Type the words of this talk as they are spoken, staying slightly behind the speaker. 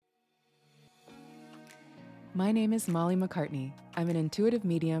My name is Molly McCartney. I'm an intuitive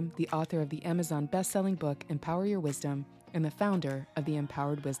medium, the author of the Amazon best-selling book, Empower Your Wisdom, and the founder of the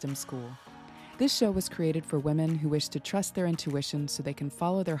Empowered Wisdom School. This show was created for women who wish to trust their intuition so they can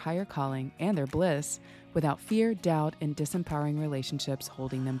follow their higher calling and their bliss without fear, doubt, and disempowering relationships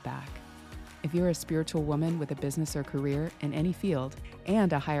holding them back. If you're a spiritual woman with a business or career in any field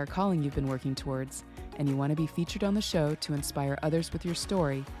and a higher calling you've been working towards, and you want to be featured on the show to inspire others with your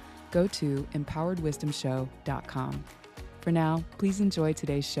story, go to empoweredwisdomshow.com. For now, please enjoy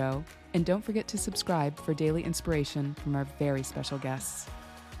today's show, and don't forget to subscribe for daily inspiration from our very special guests.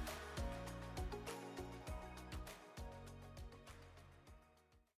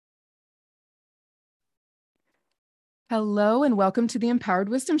 Hello, and welcome to the Empowered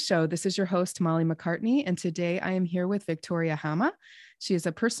Wisdom Show. This is your host, Molly McCartney, and today I am here with Viktoria Hamma. She is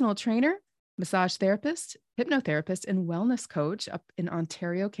a personal trainer, massage therapist, hypnotherapist, and wellness coach up in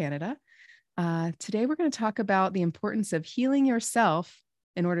Ontario, Canada. Today, we're going to talk about the importance of healing yourself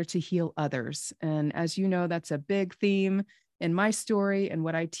in order to heal others. And as you know, that's a big theme in my story and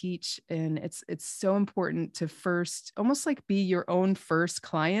what I teach. And it's so important to first almost like be your own first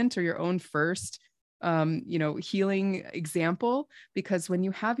client or your own first healing example, because when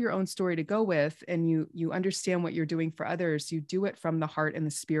you have your own story to go with and you understand what you're doing for others, you do it from the heart and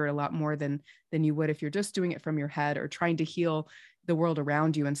the spirit a lot more than you would if you're just doing it from your head or trying to heal the world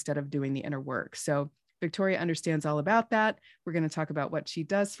around you instead of doing the inner work. So Viktoria understands all about that. We're going to talk about what she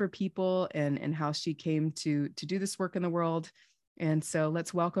does for people and how she came to do this work in the world. And so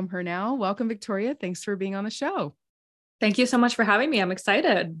let's welcome her now. Welcome, Viktoria. Thanks for being on the show. Thank you so much for having me. I'm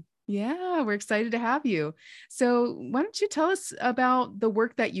excited. Yeah, we're excited to have you. So why don't you tell us about the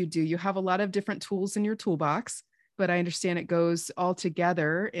work that you do? You have a lot of different tools in your toolbox, but I understand it goes all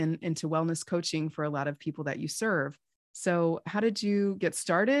together into wellness coaching for a lot of people that you serve. So how did you get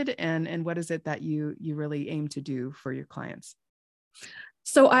started, and what is it that you really aim to do for your clients?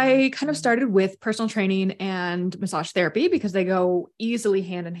 So I kind of started with personal training and massage therapy because they go easily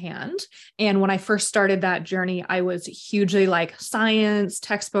hand in hand. And when I first started that journey, I was hugely like science,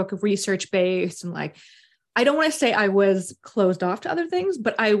 textbook, research based. And like, I don't want to say I was closed off to other things,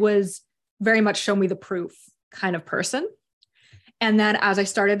 but I was very much show me the proof kind of person. And then as I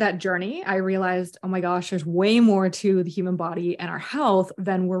started that journey, I realized, oh my gosh, there's way more to the human body and our health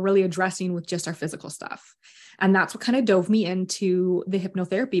than we're really addressing with just our physical stuff. And that's what kind of dove me into the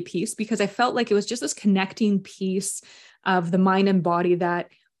hypnotherapy piece, because I felt like it was just this connecting piece of the mind and body that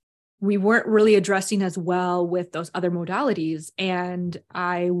we weren't really addressing as well with those other modalities. And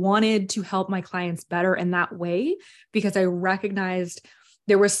I wanted to help my clients better in that way, because I recognized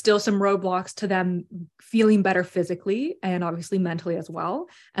there was still some roadblocks to them feeling better physically and obviously mentally as well.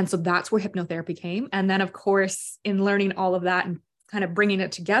 And so that's where hypnotherapy came. And then, of course, in learning all of that and kind of bringing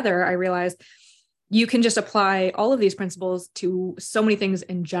it together, I realized you can just apply all of these principles to so many things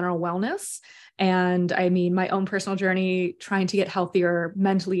in general wellness. And I mean, my own personal journey, trying to get healthier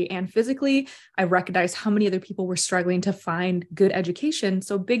mentally and physically, I recognized how many other people were struggling to find good education.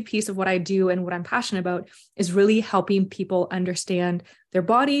 So a big piece of what I do and what I'm passionate about is really helping people understand their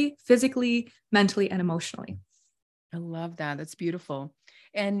body physically, mentally, and emotionally. I love that. That's beautiful.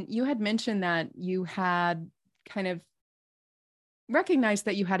 And you had mentioned that you had kind of recognized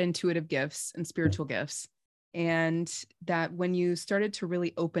that you had intuitive gifts and spiritual gifts, and that when you started to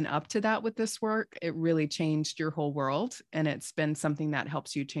really open up to that with this work, it really changed your whole world. And it's been something that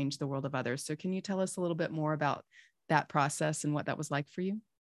helps you change the world of others. So can you tell us a little bit more about that process and what that was like for you?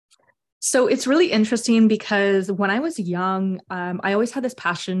 So it's really interesting because when I was young, I always had this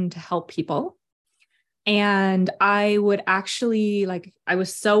passion to help people. And I would actually I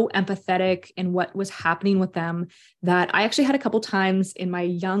was so empathetic in what was happening with them that I actually had a couple times in my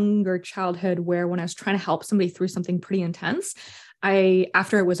younger childhood where when I was trying to help somebody through something pretty intense,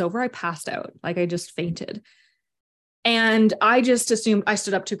 after it was over, I passed out. Like I just fainted. And I just assumed I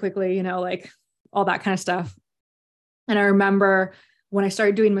stood up too quickly, all that kind of stuff. And I remember when I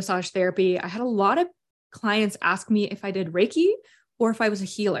started doing massage therapy, I had a lot of clients ask me if I did Reiki or if I was a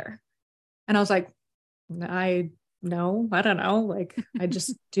healer. And I was like, I don't know. I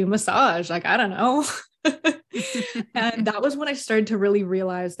just do massage. I don't know. And that was when I started to really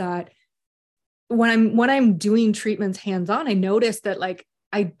realize that when I'm doing treatments hands-on, I noticed that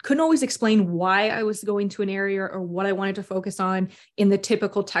I couldn't always explain why I was going to an area or what I wanted to focus on in the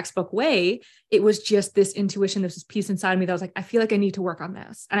typical textbook way. It was just this intuition, this piece inside of me that was like, I feel like I need to work on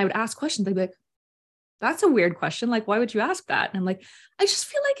this. And I would ask questions. I'd be like, that's a weird question. Why would you ask that? And I'm like, I just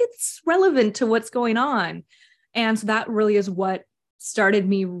feel like it's relevant to what's going on. And so that really is what started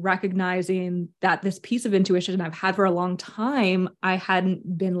me recognizing that this piece of intuition I've had for a long time, I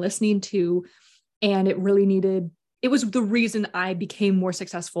hadn't been listening to And it was the reason I became more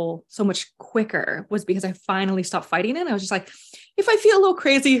successful so much quicker, was because I finally stopped fighting it. I was just like, if I feel a little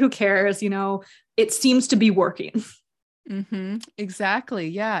crazy, who cares? It seems to be working. Mm-hmm. Exactly.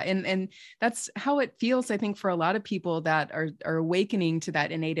 Yeah. And that's how it feels, I think, for a lot of people that are awakening to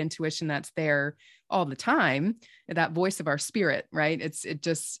that innate intuition that's there all the time, that voice of our spirit, right?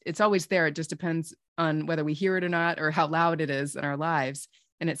 It's always there. It just depends on whether we hear it or not, or how loud it is in our lives.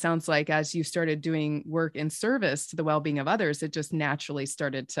 And it sounds like as you started doing work in service to the well-being of others, it just naturally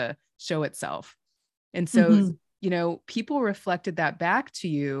started to show itself. And so, Mm-hmm. people reflected that back to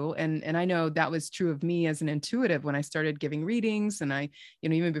you. And I know that was true of me as an intuitive when I started giving readings. And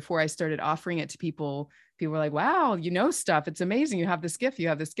even before I started offering it to people were like, wow, stuff. It's amazing. You have this gift. You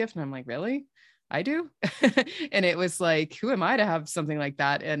have this gift. And I'm like, really? I do. And it was like, who am I to have something like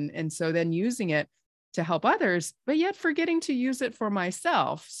that? And so then using it to help others, but yet forgetting to use it for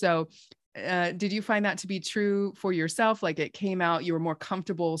myself. So did you find that to be true for yourself? Like it came out, you were more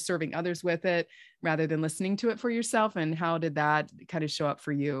comfortable serving others with it rather than listening to it for yourself? And how did that kind of show up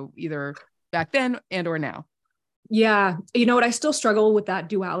for you, either back then and or now? Yeah. You know what? I still struggle with that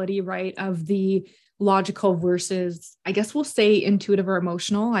duality, right? Of the logical versus, I guess we'll say, intuitive or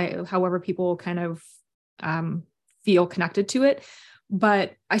emotional, however people kind of feel connected to it.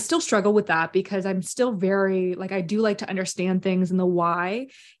 But I still struggle with that because I'm still very, like, I do like to understand things and the why.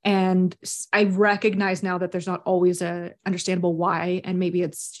 And I recognize now that there's not always a understandable why. And maybe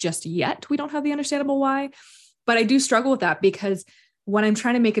it's just yet we don't have the understandable why. But I do struggle with that because when I'm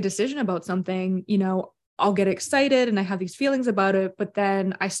trying to make a decision about something, I'll get excited and I have these feelings about it, but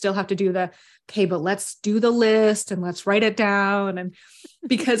then I still have to do okay, but let's do the list and let's write it down. And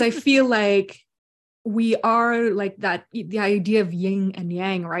because I feel like we are like that, the idea of yin and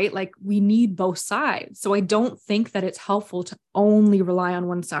yang, right? Like we need both sides. So I don't think that it's helpful to only rely on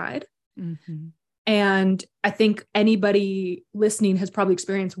one side. Mm-hmm. And I think anybody listening has probably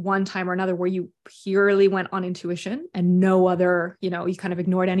experienced one time or another where you purely went on intuition and no other, you kind of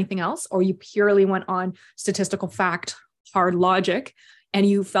ignored anything else, or you purely went on statistical fact, hard logic, and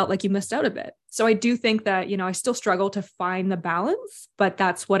you felt like you missed out a bit. So I do think that, I still struggle to find the balance, but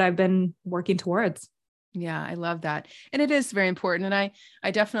that's what I've been working towards. Yeah, I love that. And it is very important. And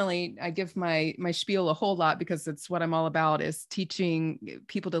I definitely, I give my spiel a whole lot because it's what I'm all about, is teaching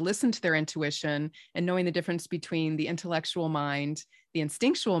people to listen to their intuition and knowing the difference between the intellectual mind, the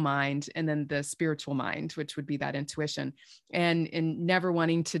instinctual mind, and then the spiritual mind, which would be that intuition, and never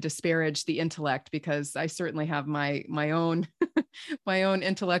wanting to disparage the intellect, because I certainly have my own, my own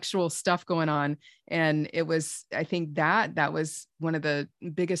intellectual stuff going on. And it was, I think that was one of the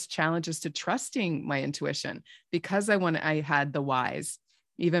biggest challenges to trusting my intuition, because I had the whys.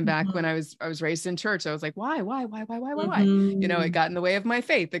 Even back Mm-hmm. when I was raised in church, I was like, why? Mm-hmm. It got in the way of my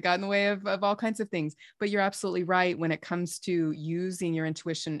faith. It got in the way of all kinds of things. But you're absolutely right. When it comes to using your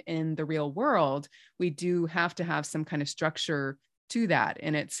intuition in the real world, we do have to have some kind of structure to that.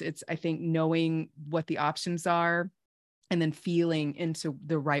 And it's, I think, knowing what the options are and then feeling into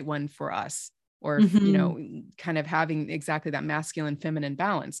the right one for us, or, Mm-hmm. kind of having exactly that masculine feminine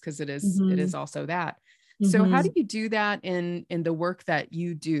balance, because it Mm-hmm. is also that. So how Mm-hmm. do you do that in the work that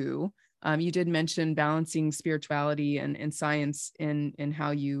you do? You did mention balancing spirituality and science in how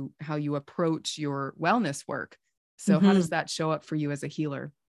you approach your wellness work. So how Mm-hmm. does that show up for you as a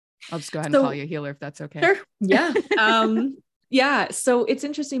healer? I'll just go ahead and call So you a healer if that's okay. sure. Yeah. Yeah. So it's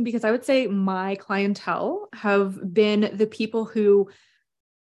interesting because I would say my clientele have been the people who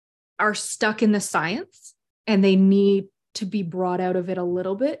are stuck in the science and they need to be brought out of it a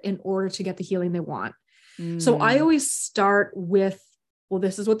little bit in order to get the healing they want. So I always start with, well,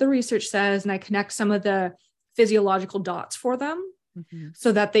 this is what the research says. And I connect some of the physiological dots for them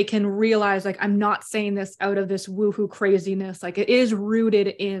so that they can realize, like, I'm not saying this out of this woohoo craziness. Like, it is rooted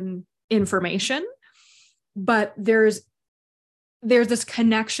in information, but there's this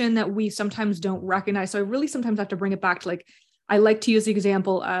connection that we sometimes don't recognize. So I really sometimes have to bring it back to, like, I like to use the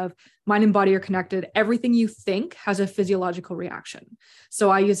example of mind and body are connected. Everything you think has a physiological reaction. So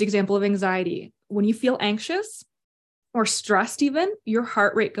I use the example of anxiety. When you feel anxious or stressed, even, your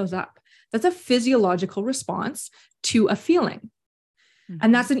heart rate goes up. That's a physiological response to a feeling.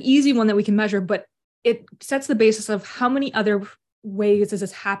 And that's an easy one that we can measure, but it sets the basis of how many other ways is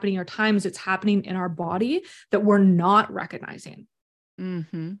this happening, or times it's happening in our body that we're not recognizing.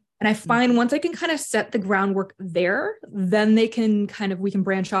 And I find once I can kind of set the groundwork there, then we can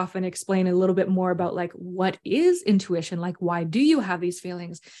branch off and explain a little bit more about, like, what is intuition? Like, why do you have these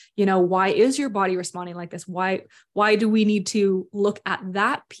feelings? Why is your body responding like this? Why do we need to look at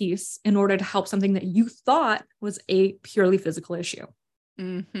that piece in order to help something that you thought was a purely physical issue?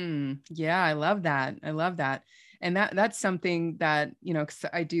 Yeah, I love that. I love that. And that's something that, 'cause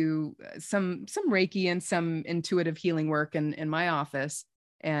I do some Reiki and some intuitive healing work in my office,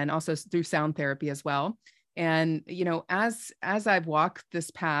 and also through sound therapy as well. And, as I've walked this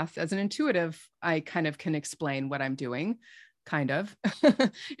path as an intuitive, I kind of can explain what I'm doing, kind of.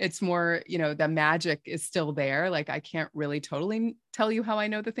 It's more, the magic is still there. Like, I can't really totally tell you how I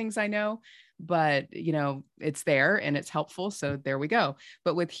know the things I know, but it's there and it's helpful. So there we go.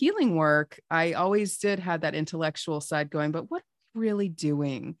 But with healing work, I always did have that intellectual side going, but what really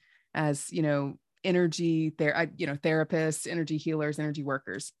doing as, therapists, energy healers, energy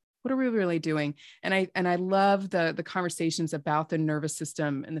workers? What are we really doing? And I love the conversations about the nervous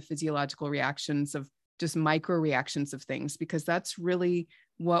system and the physiological reactions of just micro reactions of things, because that's really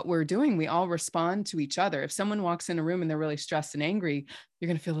what we're doing. We all respond to each other. If someone walks in a room and they're really stressed and angry, you're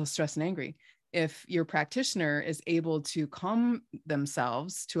going to feel a little stressed and angry. If your practitioner is able to calm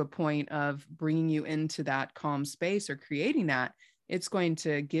themselves to a point of bringing you into that calm space or creating that, it's going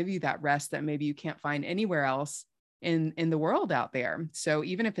to give you that rest that maybe you can't find anywhere else in the world out there. So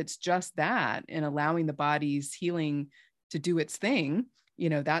even if it's just that, and allowing the body's healing to do its thing,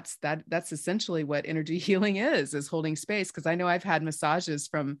 that's essentially what energy healing is holding space. Because I know I've had massages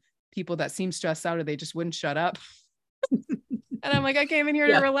from people that seem stressed out, or they just wouldn't shut up. And I'm like, I came in here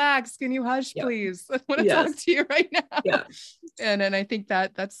to relax. Can you hush, please? I want to talk to you right now. Yeah. And I think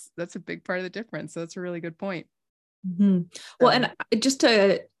that's a big part of the difference. So that's a really good point. Well, and just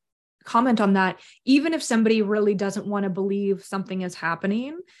to comment on that, even if somebody really doesn't want to believe something is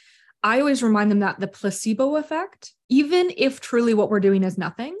happening, I always remind them that the placebo effect, even if truly what we're doing is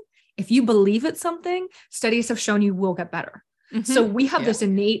nothing, if you believe it's something, studies have shown you will get better. So we have this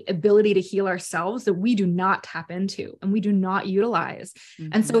innate ability to heal ourselves that we do not tap into and we do not utilize.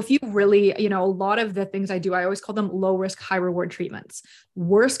 And so if you really, a lot of the things I do, I always call them low risk, high reward treatments.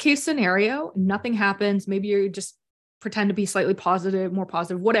 Worst case scenario, nothing happens. Maybe you just pretend to be slightly positive, more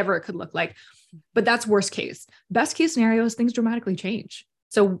positive, whatever it could look like. But that's worst case. Best case scenario is things dramatically change.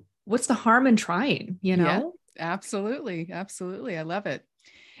 So what's the harm in trying, Yeah, absolutely. Absolutely. I love it.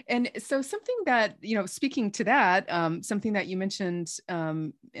 And so something that, speaking to that, something that you mentioned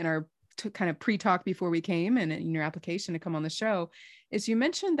in our kind of pre-talk before we came, and in your application to come on the show, is you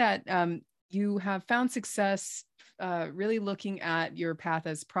mentioned that you have found success really looking at your path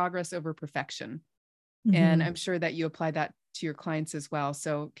as progress over perfection. And I'm sure that you apply that to your clients as well.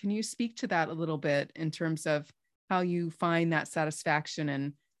 So can you speak to that a little bit in terms of how you find that satisfaction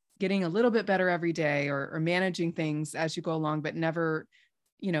and getting a little bit better every day, or managing things as you go along, but never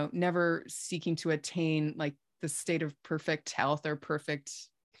seeking to attain like the state of perfect health or perfect,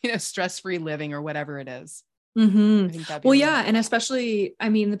 stress-free living or whatever it is. I think that'd be Well, yeah. And especially, I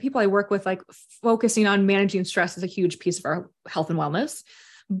mean, the people I work with, like focusing on managing stress is a huge piece of our health and wellness.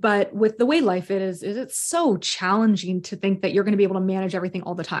 But with the way life is it's so challenging to think that you're going to be able to manage everything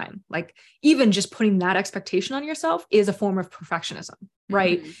all the time. Like even just putting that expectation on yourself is a form of perfectionism,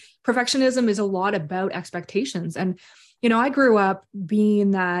 right? Perfectionism is a lot about expectations. And, I grew up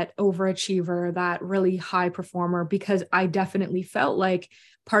being that overachiever, that really high performer, because I definitely felt like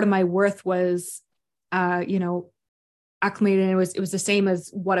part of my worth was, acclimated, and it was the same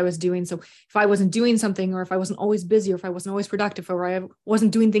as what I was doing. So if I wasn't doing something, or if I wasn't always busy, or if I wasn't always productive, or I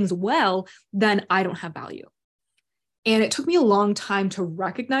wasn't doing things well, then I don't have value. And it took me a long time to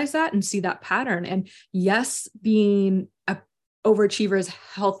recognize that and see that pattern. And yes, being a overachiever is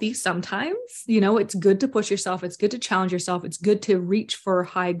healthy sometimes. It's good to push yourself. It's good to challenge yourself. It's good to reach for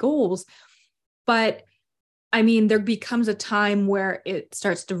high goals. But I mean, there becomes a time where it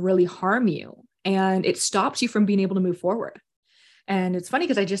starts to really harm you, and it stops you from being able to move forward. And it's funny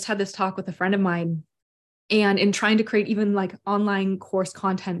because I just had this talk with a friend of mine, and in trying to create even like online course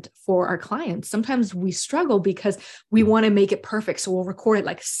content for our clients, sometimes we struggle because we want to make it perfect. So we'll record it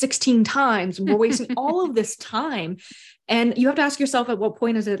like 16 times and we're wasting all of this time. And you have to ask yourself, at what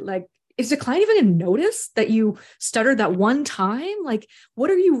point is the client even going to notice that you stuttered that one time? Like,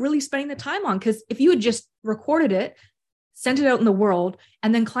 what are you really spending the time on? Because if you had just recorded it, sent it out in the world,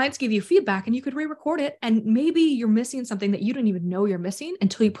 and then clients give you feedback and you could re-record it, and maybe you're missing something that you don't even know you're missing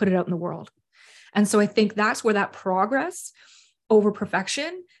until you put it out in the world. And so I think that's where that progress over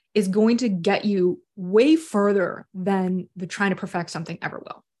perfection is going to get you way further than the trying to perfect something ever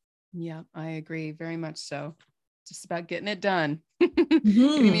will. Yeah, I agree. Very much so. Just about getting it done,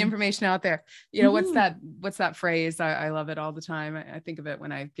 getting the information out there. What's that phrase? I love it all the time. I think of it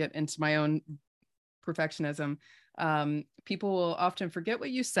when I get into my own perfectionism. People will often forget what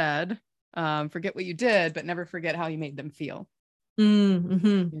you said, forget what you did, but never forget how you made them feel.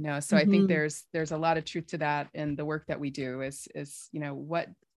 Mm-hmm. So I think there's a lot of truth to that. And the work that we do is,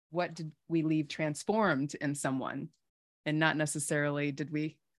 what did we leave transformed in someone, and not necessarily did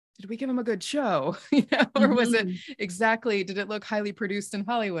we give them a good show, or was it exactly, did it look highly produced in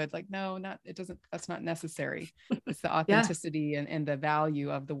Hollywood? Like, no, that's not necessary. It's the authenticity and the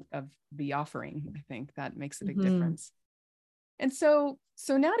value of the offering. I think that makes a big difference. And so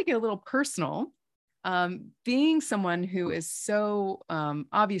now to get a little personal, being someone who is so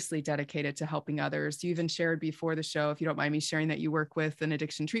obviously dedicated to helping others, you even shared before the show, if you don't mind me sharing, that you work with an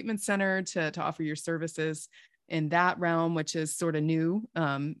addiction treatment center to offer your services in that realm, which is sort of new,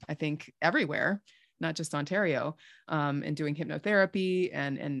 I think everywhere, not just Ontario, and doing hypnotherapy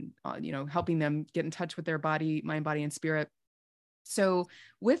and helping them get in touch with their body, mind, body, and spirit. So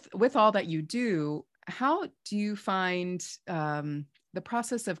with all that you do, how do you find the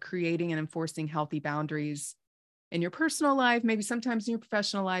process of creating and enforcing healthy boundaries in your personal life, maybe sometimes in your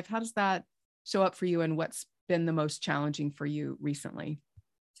professional life? How does that show up for you, and what's been the most challenging for you recently?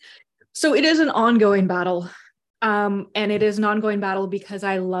 So it is an ongoing battle. And it is an ongoing battle because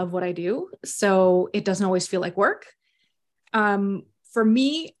I love what I do. So it doesn't always feel like work. For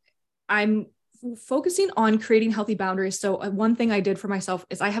me, I'm focusing on creating healthy boundaries. So one thing I did for myself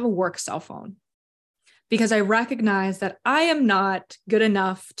is I have a work cell phone, because I recognize that I am not good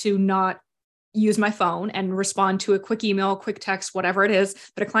enough to not use my phone and respond to a quick email, quick text, whatever it is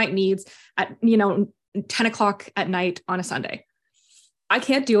that a client needs at 10 o'clock at night on a Sunday. I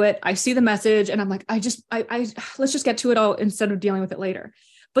can't do it. I see the message and I'm like, let's just get to it all instead of dealing with it later.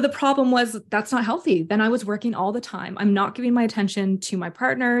 But the problem was that's not healthy. Then I was working all the time. I'm not giving my attention to my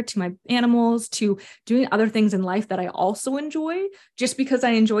partner, to my animals, to doing other things in life that I also enjoy. Just because I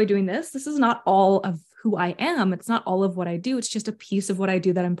enjoy doing this, this is not all of who I am. It's not all of what I do. It's just a piece of what I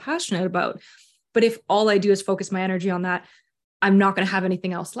do that I'm passionate about. But if all I do is focus my energy on that, I'm not going to have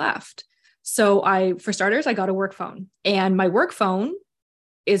anything else left. So for starters, I got a work phone, and my work phone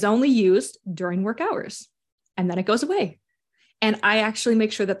is only used during work hours, and then it goes away. And I actually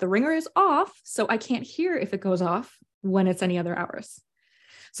make sure that the ringer is off, so I can't hear if it goes off when it's any other hours.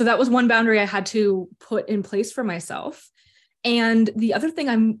 So that was one boundary I had to put in place for myself. And the other thing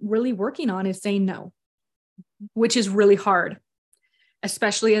I'm really working on is saying no, which is really hard,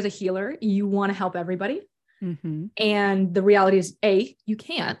 especially as a healer. You want to help everybody. Mm-hmm. And the reality is, you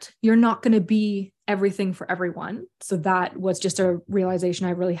can't. You're not going to be everything for everyone. So that was just a realization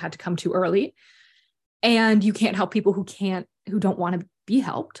I really had to come to early. And you can't help people who don't want to be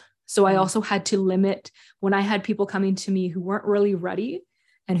helped. So I also had to limit when I had people coming to me who weren't really ready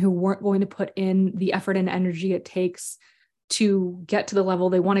and who weren't going to put in the effort and energy it takes to get to the level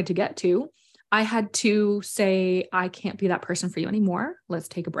they wanted to get to. I had to say, I can't be that person for you anymore. Let's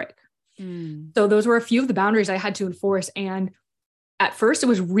take a break. So those were a few of the boundaries I had to enforce. And at first it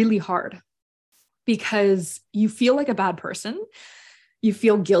was really hard because you feel like a bad person. You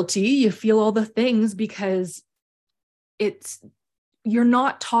feel guilty. You feel all the things because you're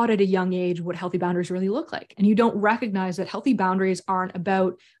not taught at a young age what healthy boundaries really look like. And you don't recognize that healthy boundaries aren't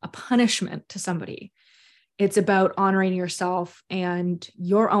about a punishment to somebody. It's about honoring yourself and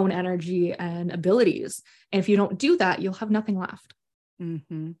your own energy and abilities. And if you don't do that, you'll have nothing left.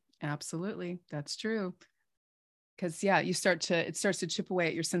 Mm-hmm. Absolutely. That's true. Because it starts to chip away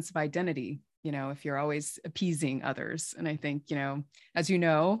at your sense of identity, if you're always appeasing others. And I think, as you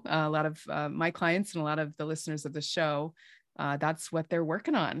know, a lot of my clients and a lot of the listeners of the show, that's what they're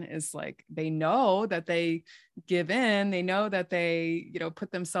working on, is like, they know that they give in, they know that they,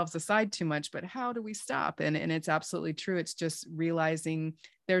 put themselves aside too much, but how do we stop? And it's absolutely true. It's just realizing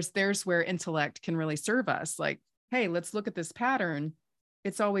there's where intellect can really serve us. Like, hey, let's look at this pattern.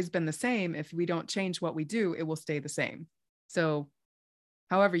 It's always been the same. If we don't change what we do, it will stay the same. So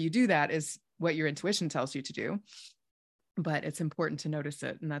however you do that is what your intuition tells you to do, but it's important to notice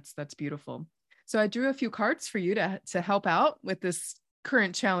it. And that's beautiful. So I drew a few cards for you to help out with this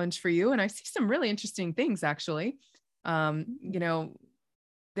current challenge for you. And I see some really interesting things, actually.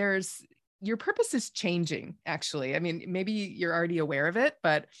 Your purpose is changing, actually. I mean, maybe you're already aware of it,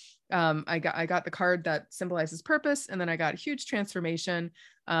 but I got the card that symbolizes purpose, and then I got huge transformation.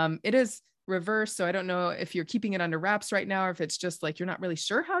 It is reverse, so I don't know if you're keeping it under wraps right now, or if it's just like you're not really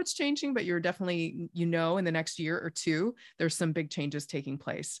sure how it's changing, but you're definitely, in the next year or two, there's some big changes taking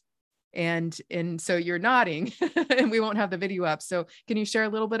place. And so you're nodding, and we won't have the video up. So can you share a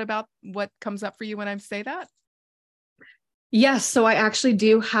little bit about what comes up for you when I say that? Yes. So I actually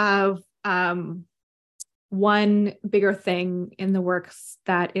do have one bigger thing in the works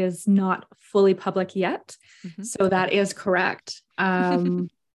that is not fully public yet. Mm-hmm. So that is correct.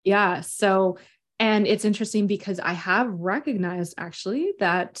 Yeah. So, And it's interesting because I have recognized actually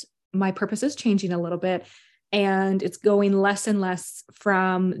that my purpose is changing a little bit, and it's going less and less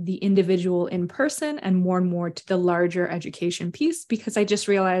from the individual in person and more to the larger education piece, because I just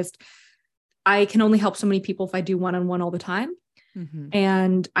realized I can only help so many people if I do one-on-one all the time. Mm-hmm.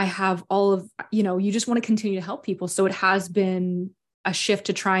 And I have all of, you just want to continue to help people. So it has been a shift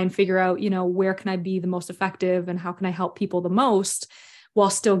to try and figure out, where can I be the most effective and how can I help people the most while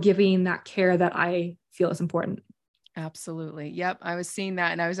still giving that care that I feel is important. Absolutely. Yep. I was seeing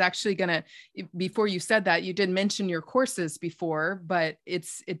that. And I was actually before you said that, you did mention your courses before, but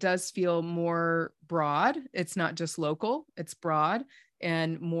it does feel more broad. It's not just local, it's broad,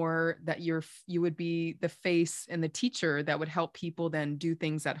 and more that you would be the face and the teacher that would help people then do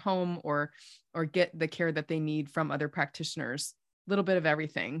things at home or get the care that they need from other practitioners. A little bit of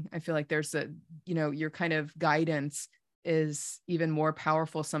everything. I feel like there's your kind of guidance is even more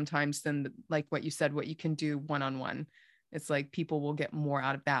powerful sometimes than like what you said, what you can do one-on-one. It's like people will get more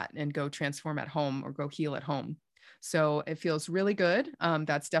out of that and go transform at home or go heal at home. So it feels really good.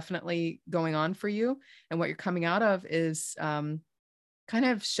 That's definitely going on for you. And what you're coming out of is kind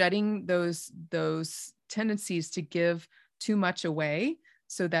of shedding those tendencies to give too much away,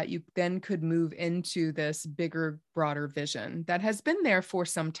 so that you then could move into this bigger, broader vision that has been there for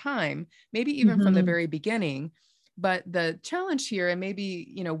some time, maybe even from the very beginning. But the challenge here, and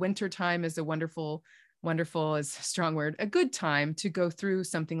maybe, winter time is a wonderful is a strong word, a good time to go through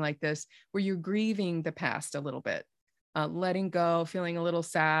something like this, where you're grieving the past a little bit, letting go, feeling a little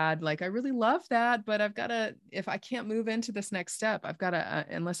sad. Like, I really love that, but if I can't move into this next step, I've got to,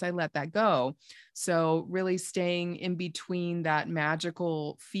 unless I let that go. So really staying in between that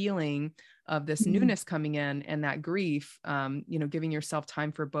magical feeling of this newness coming in and that grief, giving yourself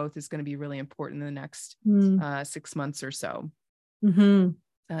time for both is going to be really important in the next 6 months or so. Does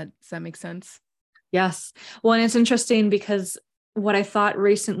that make sense? Yes. Well, and it's interesting because what I thought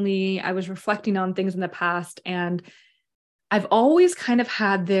recently, I was reflecting on things in the past, and I've always kind of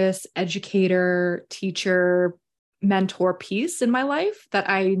had this educator, teacher, mentor piece in my life that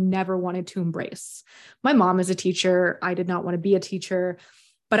I never wanted to embrace. My mom is a teacher. I did not want to be a teacher.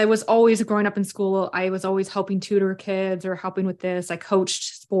 But I was always growing up in school. I was always helping tutor kids or helping with this. I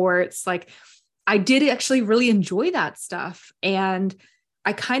coached sports. Like, I did actually really enjoy that stuff. And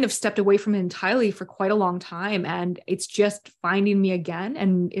I kind of stepped away from it entirely for quite a long time. And it's just finding me again.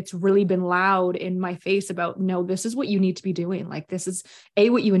 And it's really been loud in my face about, no, this is what you need to be doing. Like, this is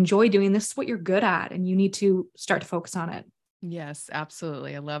what you enjoy doing. This is what you're good at. And you need to start to focus on it. Yes,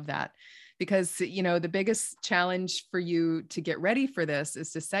 absolutely. I love that. Because, the biggest challenge for you to get ready for this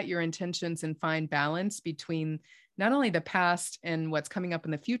is to set your intentions and find balance between not only the past and what's coming up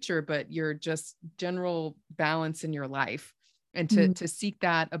in the future, but your just general balance in your life, and to seek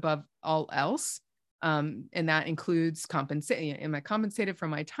that above all else. And that includes compensation. Am I compensated for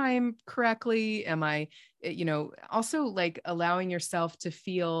my time correctly? Am I, also like allowing yourself to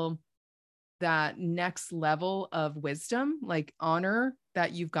feel that next level of wisdom, like honor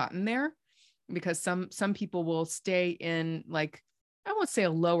that you've gotten there. Because some people will stay in, like, I won't say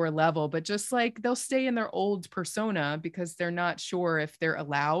a lower level, but just like they'll stay in their old persona because they're not sure if they're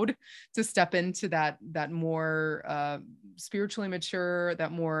allowed to step into that more spiritually mature,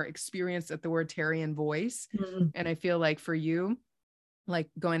 that more experienced authoritarian voice. And I feel like for you, like,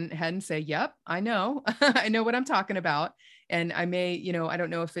 going ahead and say, yep, I know, I know what I'm talking about. And I may, I don't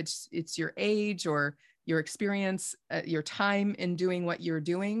know if it's your age or your experience, your time in doing what you're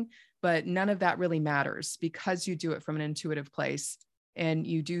doing, but none of that really matters, because you do it from an intuitive place, and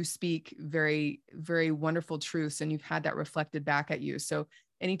you do speak very, very wonderful truths, and you've had that reflected back at you. So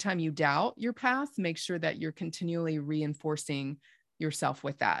anytime you doubt your path, make sure that you're continually reinforcing yourself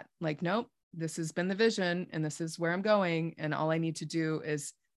with that. Like, nope, this has been the vision and this is where I'm going. And all I need to do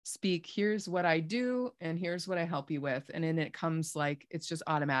is speak, here's what I do, and here's what I help you with. And then it comes like, it's just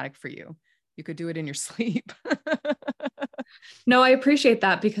automatic for you. You could do it in your sleep. No, I appreciate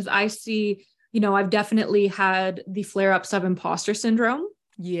that, because I see, I've definitely had the flare-ups of imposter syndrome.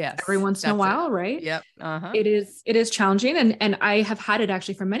 Yes. Every once in a while, right? Yep. Uh-huh. It is challenging. And I have had it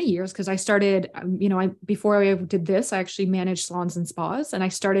actually for many years, because I started, before I did this, I actually managed salons and spas, and I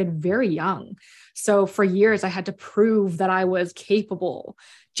started very young. So for years I had to prove that I was capable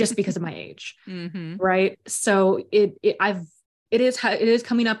just because of my age. Right. So it is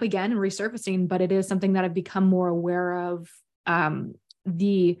coming up again and resurfacing, but it is something that I've become more aware of.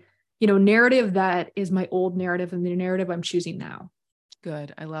 The, narrative that is my old narrative and the narrative I'm choosing now.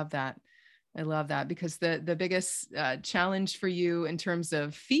 Good. I love that. Because the biggest challenge for you in terms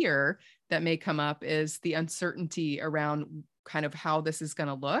of fear that may come up is the uncertainty around kind of how this is going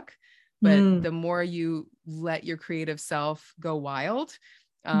to look. But the more you let your creative self go wild,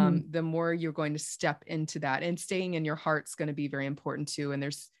 the more you're going to step into that, and staying in your heart's going to be very important too. And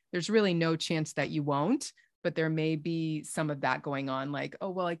there's really no chance that you won't, but there may be some of that going on, like, oh,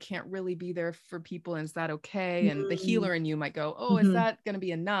 well, I can't really be there for people. And is that okay? And the healer in you might go, oh, is that going to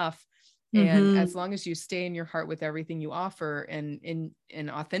be enough? And as long as you stay in your heart with everything you offer and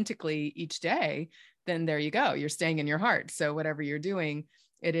authentically each day, then there you go. You're staying in your heart. So whatever you're doing,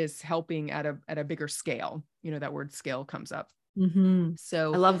 it is helping at a bigger scale. That word scale comes up.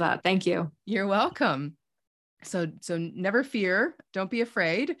 So I love that. Thank you. You're welcome. So never fear. Don't be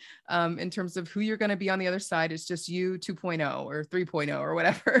afraid. In terms of who you're going to be on the other side, it's just you 2.0 or 3.0 or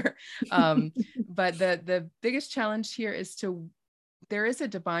whatever. But the biggest challenge here is there is a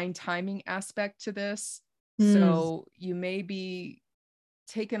divine timing aspect to this. So you may be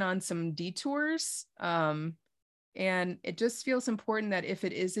taken on some detours. And it just feels important that if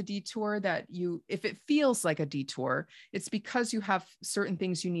it is a detour, if it feels like a detour, it's because you have certain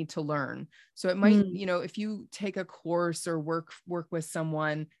things you need to learn. So it might, if you take a course or work with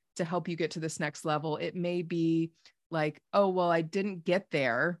someone to help you get to this next level, it may be like, oh, well, I didn't get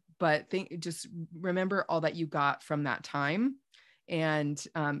there, but just remember all that you got from that time. And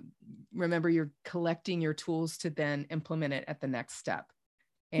remember, you're collecting your tools to then implement it at the next step.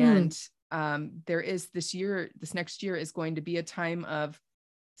 And there is this next year is going to be a time of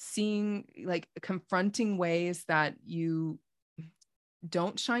seeing, like, confronting ways that you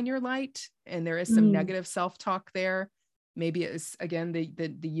don't shine your light. And there is some negative self-talk there. Maybe it's, again,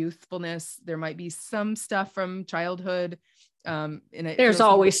 the youthfulness. There might be some stuff from childhood. There's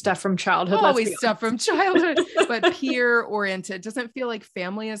always stuff from childhood. Always stuff from childhood, but peer oriented. It doesn't feel like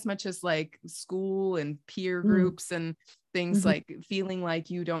family as much as like school and peer groups and things, like feeling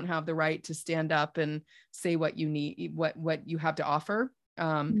like you don't have the right to stand up and say what you need, what you have to offer.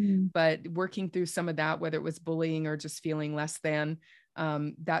 But working through some of that, whether it was bullying or just feeling less than,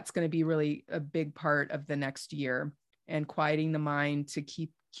 that's going to be really a big part of the next year, and quieting the mind to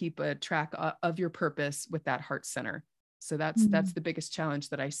keep a track of your purpose with that heart center. So that's the biggest challenge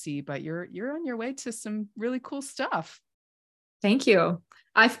that I see, but you're on your way to some really cool stuff. Thank you.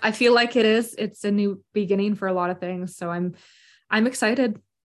 I feel like it's a new beginning for a lot of things. So I'm excited.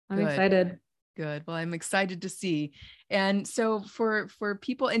 Excited. Good. Well, I'm excited to see. And so for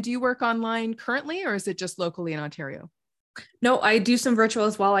people, and do you work online currently, or is it just locally in Ontario? No, I do some virtual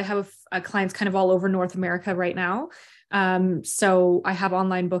as well. I have clients kind of all over North America right now. So I have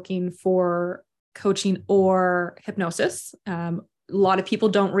online booking for coaching or hypnosis. A lot of people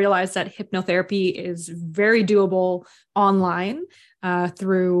don't realize that hypnotherapy is very doable online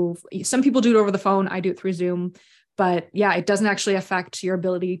through, some people do it over the phone. I do it through Zoom, but yeah, it doesn't actually affect your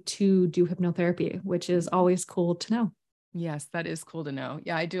ability to do hypnotherapy, which is always cool to know. Yes, that is cool to know.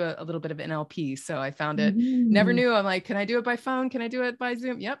 Yeah, I do a little bit of NLP. So I found it, never knew. I'm like, can I do it by phone? Can I do it by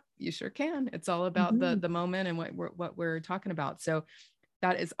Zoom? Yep, you sure can. It's all about the moment and what we're talking about. So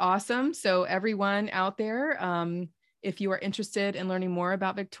that is awesome. So everyone out there, if you are interested in learning more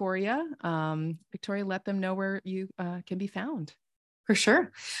about Viktoria, let them know where you can be found. For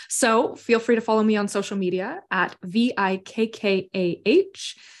sure. So feel free to follow me on social media at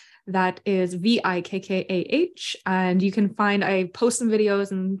VIKKAH. That is VIKKAH. And you can find, I post some videos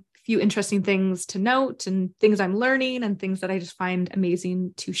and a few interesting things to note and things I'm learning and things that I just find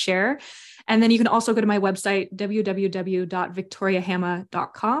amazing to share. And then you can also go to my website,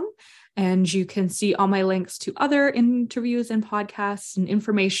 www.viktoriahamma.com. And you can see all my links to other interviews and podcasts and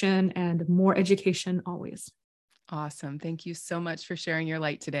information and more education always. Awesome. Thank you so much for sharing your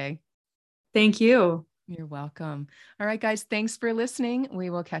light today. Thank you. You're welcome. All right, guys, thanks for listening. We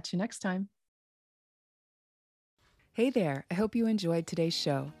will catch you next time. Hey there. I hope you enjoyed today's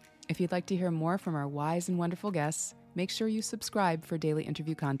show. If you'd like to hear more from our wise and wonderful guests, make sure you subscribe for daily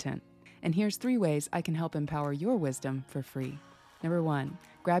interview content. And here's 3 ways I can help empower your wisdom for free. Number 1,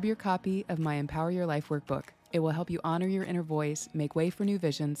 grab your copy of my Empower Your Life workbook. It will help you honor your inner voice, make way for new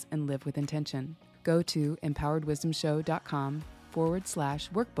visions, and live with intention. Go to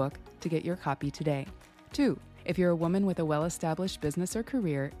empoweredwisdomshow.com/workbook to get your copy today. 2, if you're a woman with a well-established business or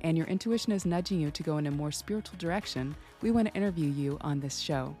career and your intuition is nudging you to go in a more spiritual direction, we want to interview you on this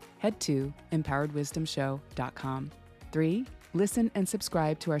show. Head to empoweredwisdomshow.com. 3, listen and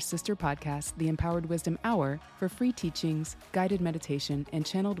subscribe to our sister podcast, The Empowered Wisdom Hour, for free teachings, guided meditation, and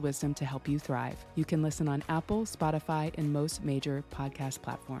channeled wisdom to help you thrive. You can listen on Apple, Spotify, and most major podcast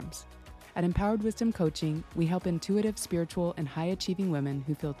platforms. At Empowered Wisdom Coaching, we help intuitive, spiritual, and high-achieving women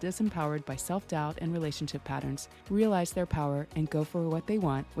who feel disempowered by self-doubt and relationship patterns realize their power and go for what they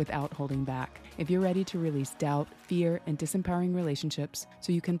want without holding back. If you're ready to release doubt, fear, and disempowering relationships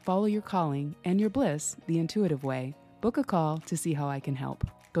so you can follow your calling and your bliss the intuitive way, book a call to see how I can help.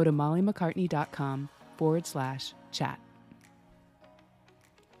 Go to mollymccartney.com/chat.